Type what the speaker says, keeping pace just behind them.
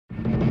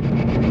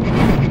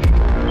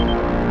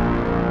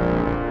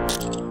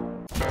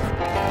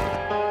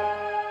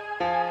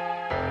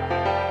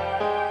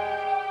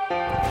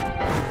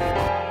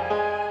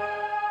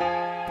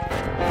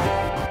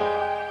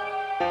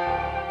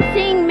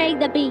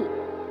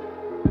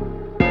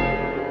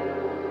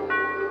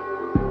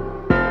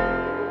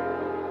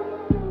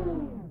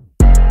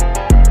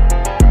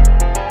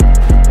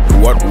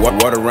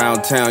Word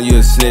around town, you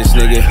a snitch,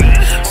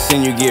 nigga.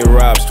 Seen you get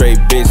robbed, straight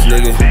bitch,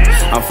 nigga.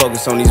 I'm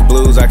focused on these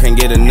blues, I can't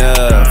get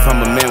enough.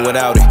 I'm a man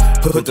without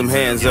it, put them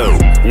hands up.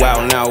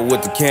 Wildin' out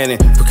with the cannon,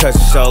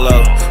 percussion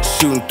solo.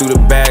 Shooting through the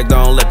bag,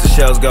 don't let the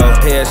shells go.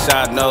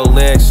 Headshot, no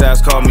leg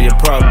shots, call me a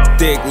pro.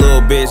 Thick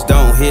little bitch,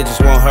 don't hit,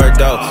 just want her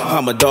dough.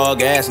 I'm a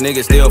dog ass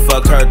nigga, still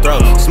fuck her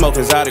throat.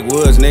 Smoking exotic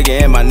woods,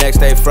 nigga, and my neck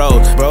stay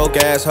froze. Broke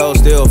asshole,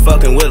 still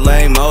fucking with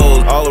lame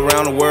hoes. All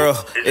around the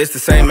world, it's the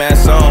same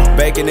ass song.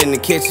 Baking in the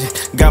kitchen,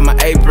 got my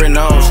apron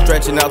on.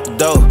 Stretching out the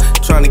dough,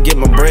 trying to get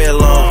my bread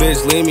long.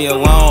 Bitch, leave me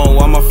alone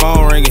while my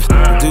phone ringing.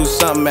 Do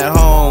something at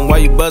home, why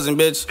you buzzing,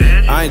 bitch?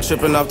 I ain't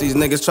tripping off these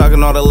niggas,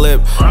 chalking all the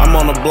lip. I'm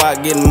on the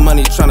block getting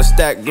money, trying to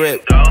stack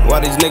grip. Why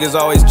these niggas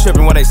always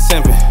tripping, why they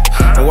simping?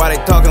 And why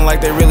they talking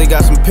like they really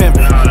got some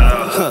pimping?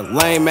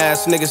 Lame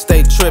ass niggas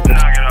stay tripping.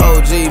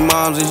 OG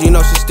moms, and you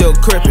know she still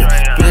crippin'.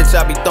 Bitch,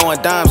 I be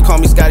throwing dimes, call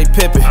me Scottie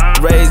Pippen.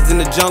 Raised in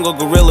the jungle,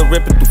 gorilla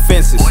ripping through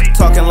fences.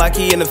 Talking like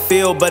he in the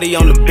field, but he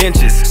on the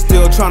benches.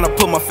 Still trying to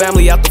put my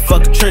family out the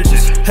fucking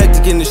trenches.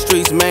 Hectic in the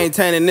streets,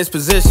 maintaining this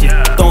position.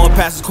 Throwing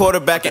passes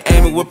quarterback and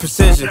aiming with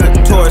precision.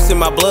 Taurus in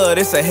my blood,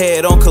 it's a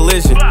head-on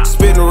collision.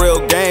 Spitting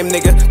real game,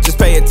 nigga, just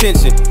pay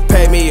attention.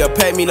 Pay me or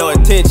pay me no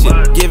attention.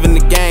 Giving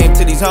the game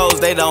to these hoes,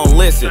 they don't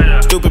listen.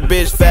 Stupid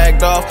bitch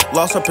fagged off,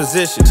 lost her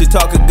position. She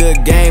talk a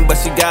good game, but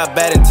she got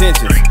bad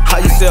intentions. How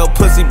you sell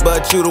pussy,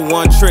 but you the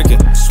one tricking?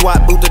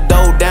 Swat boot the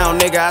dough down,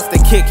 nigga, I stay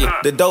kicking.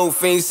 The dope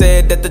fiend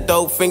said that the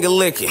dope finger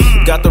licking.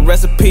 Got the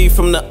recipe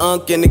from the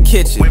unk in the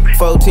kitchen.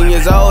 14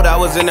 years old, I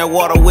was in that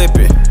water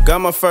whipping.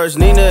 Got my first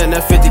Nina and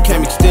that 50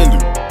 came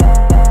extended.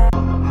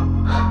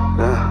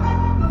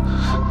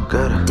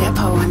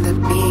 Depot on the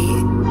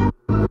beat.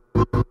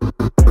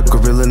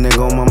 Gorilla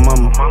nigga on my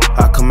mama.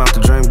 I come out the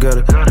dream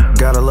gutter.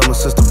 Gotta love my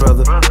sister,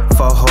 brother.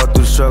 Fought hard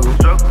through the struggle.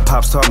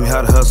 Pops taught me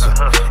how to hustle.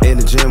 In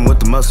the gym with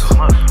the muscle.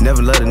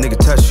 Never let a nigga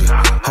touch you.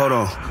 Hold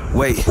on,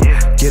 wait.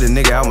 Get a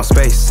nigga out my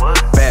space.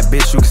 Bad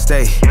bitch, you can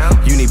stay.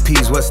 You need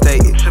peas, what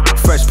state?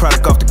 Fresh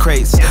product off the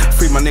crates.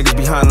 Free my niggas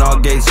behind all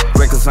gates.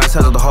 Reckless nights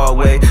hustle the hard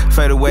way.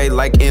 Fade away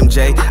like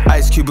MJ.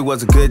 Ice Cube, it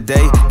was a good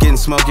day. Getting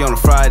smoky on a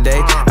Friday.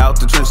 Out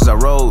the trenches I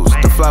rose.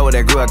 The flower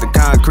that grew out the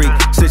concrete.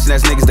 Snitching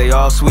ass niggas, they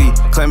all sweet.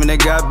 Claiming they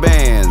got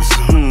bands.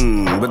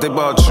 But they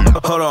bought you.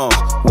 Hold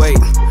on, wait.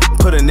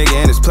 Put a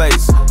nigga in his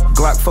place.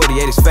 Glock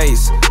 48 his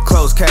face.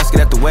 Closed casket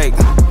at the wake.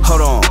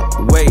 Hold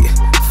on, wait.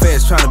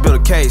 Feds trying to build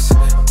a case.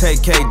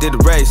 Take K, did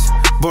the race.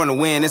 Born to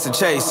win, it's a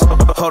chase.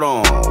 Hold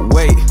on,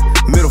 wait.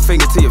 Middle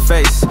finger to your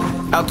face.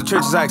 Out the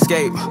trenches I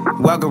escape.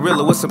 Wild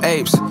gorilla with some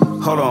apes.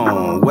 Hold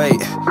on,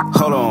 wait.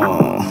 Hold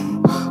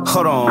on.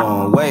 Hold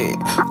on, wait.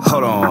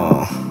 Hold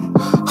on.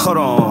 Hold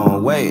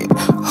on, wait.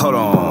 Hold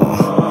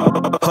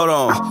on. Hold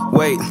on,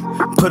 wait.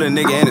 Put a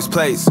nigga in his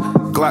place.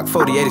 Glock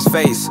 48 his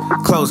face.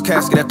 Closed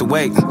casket at the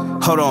wake.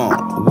 Hold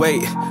on,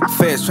 wait.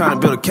 Feds trying to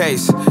build a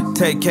case.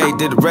 Take K,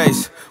 did the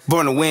race.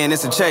 Born to win,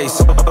 it's a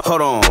chase.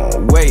 Hold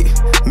on, wait.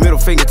 Middle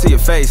finger to your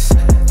face.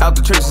 Out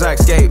the trenches I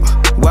escape.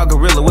 Wild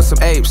gorilla with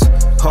some apes.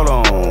 Hold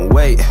on,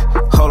 wait.